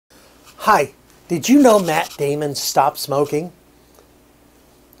Hi, did you know Matt Damon stopped smoking?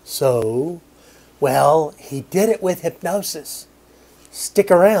 Well, he did it with hypnosis.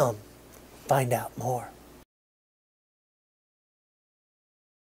 Stick around, find out more.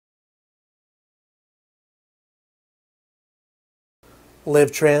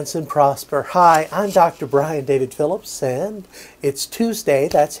 Live, trance, and prosper. Hi, I'm Dr. Brian David Phillips, and it's Tuesday.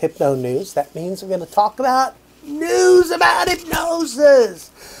 That's Hypno News. That means we're going to talk about news about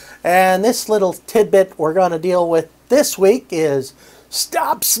hypnosis. And this little tidbit we're going to deal with this week is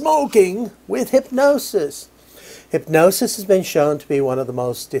stop smoking with hypnosis. Hypnosis has been shown to be one of the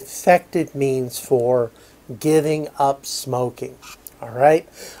most effective means for giving up smoking. All right?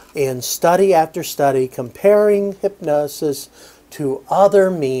 In study after study, comparing hypnosis to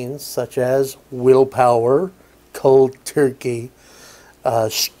other means such as willpower, cold turkey,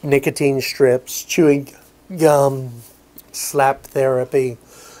 nicotine strips, chewing gum, slap therapy,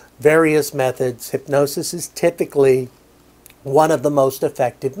 various methods, hypnosis is typically one of the most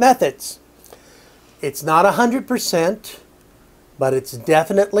effective methods. It's not 100%, but it's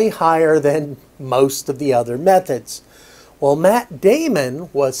definitely higher than most of the other methods. Well, Matt Damon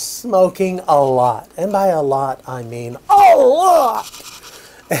was smoking a lot, and by a lot I mean a lot.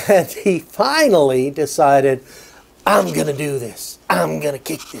 And he finally decided, I'm going to do this. I'm going to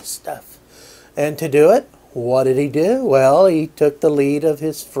kick this stuff. And to do it, what did he do? Well, he took the lead of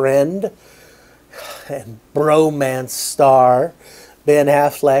his friend and bromance star, Ben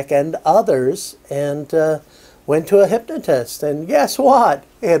Affleck, and others, and went to a hypnotist. And guess what?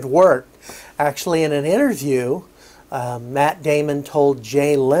 It worked. Actually, in an interview, Matt Damon told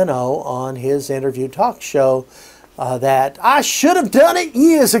Jay Leno on his interview talk show that I should have done it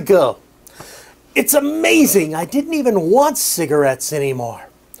years ago. It's amazing. I didn't even want cigarettes anymore.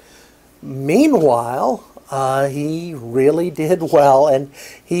 Meanwhile, he really did well, and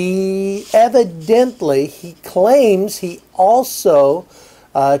he claims he also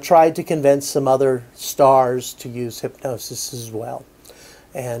tried to convince some other stars to use hypnosis as well.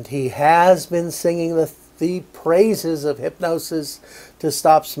 And he has been singing the praises of hypnosis to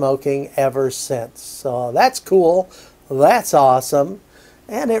stop smoking ever since. So that's cool. That's awesome.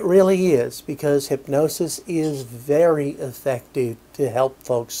 And it really is, because hypnosis is very effective to help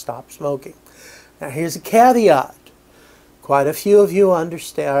folks stop smoking. Now here's a caveat. Quite a few of you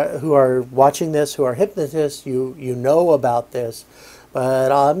understand, who are watching this, who are hypnotists, you know about this.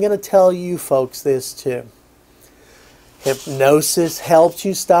 But I'm going to tell you folks this too. Hypnosis helps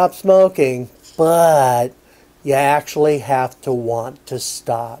you stop smoking, but you actually have to want to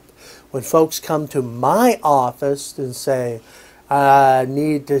stop. When folks come to my office and say, I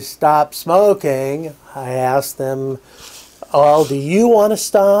need to stop smoking, I ask them, well, do you want to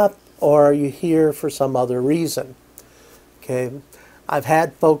stop, or are you here for some other reason? Okay, I've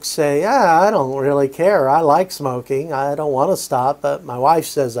had folks say, I don't really care. I like smoking. I don't want to stop, but my wife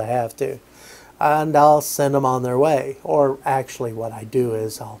says I have to. And I'll send them on their way. Or actually what I do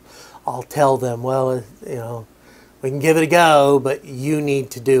is I'll tell them, well, you know, we can give it a go, but you need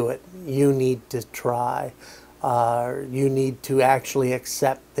to do it. You need to try. You need to actually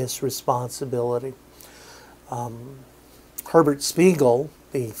accept this responsibility. Herbert Spiegel,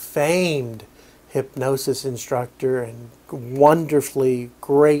 the famed hypnosis instructor and wonderfully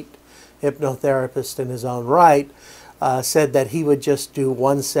great hypnotherapist in his own right, said that he would just do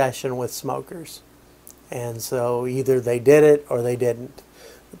one session with smokers. And so either they did it or they didn't.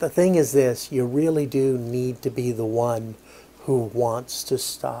 But the thing is this, you really do need to be the one who wants to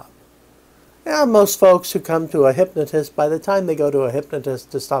stop. Now, most folks who come to a hypnotist, by the time they go to a hypnotist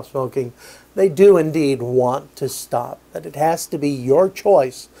to stop smoking, they do indeed want to stop. But it has to be your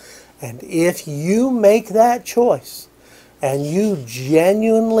choice. And if you make that choice and you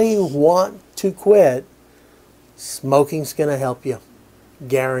genuinely want to quit, smoking's going to help you.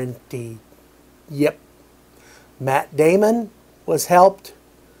 Guaranteed. Yep. Matt Damon was helped,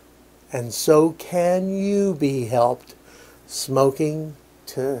 and so can you be helped. Smoking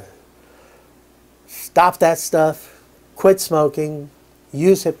to stop that stuff, quit smoking,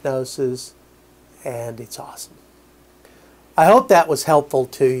 use hypnosis, and it's awesome. I hope that was helpful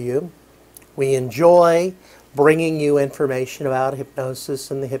to you. We enjoy bringing you information about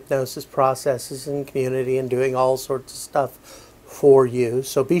hypnosis and the hypnosis processes in the community and doing all sorts of stuff for you.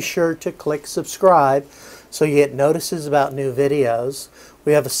 So be sure to click subscribe so you get notices about new videos.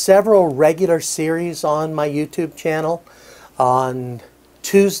 We have several regular series on my YouTube channel. On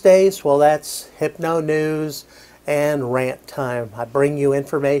Tuesdays, well, that's Hypno News and Rant Time. I bring you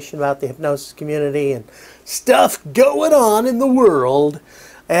information about the hypnosis community and stuff going on in the world,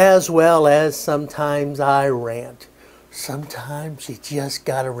 as well as sometimes I rant. sometimes you just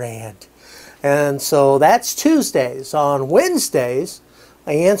gotta rant. And so that's Tuesdays. On Wednesdays,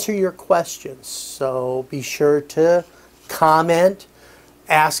 I answer your questions. So be sure to comment,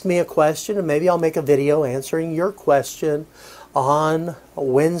 ask me a question, and maybe I'll make a video answering your question on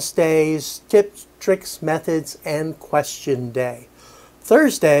Wednesday's Tips, Tricks, Methods, and Question Day.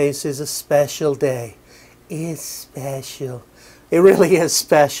 Thursdays is a special day. It's special. It really is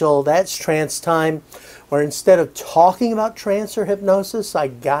special. That's trance time, where instead of talking about trance or hypnosis, I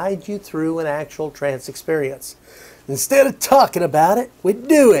guide you through an actual trance experience. Instead of talking about it, we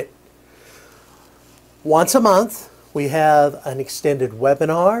do it. Once a month, we have an extended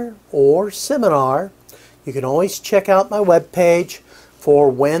webinar or seminar. You can always check out my webpage for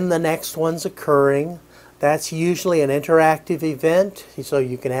when the next one's occurring. That's usually an interactive event, so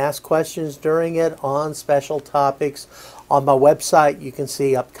you can ask questions during it on special topics. On my website, you can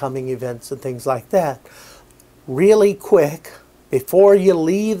see upcoming events and things like that. Really quick, before you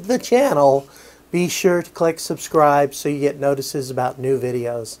leave the channel, be sure to click subscribe so you get notices about new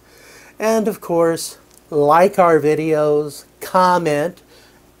videos. And of course, like our videos, comment,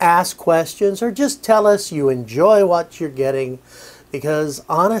 ask questions, or just tell us you enjoy what you're getting. Because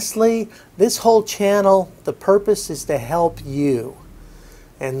honestly, this whole channel, the purpose is to help you.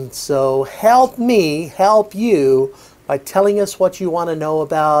 And so help me help you by telling us what you want to know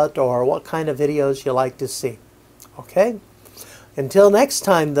about or what kind of videos you like to see. Okay? Until next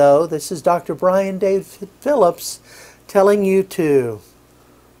time, though, this is Dr. David Phillips telling you to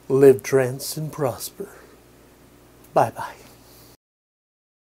live, trance, and prosper. Bye-bye.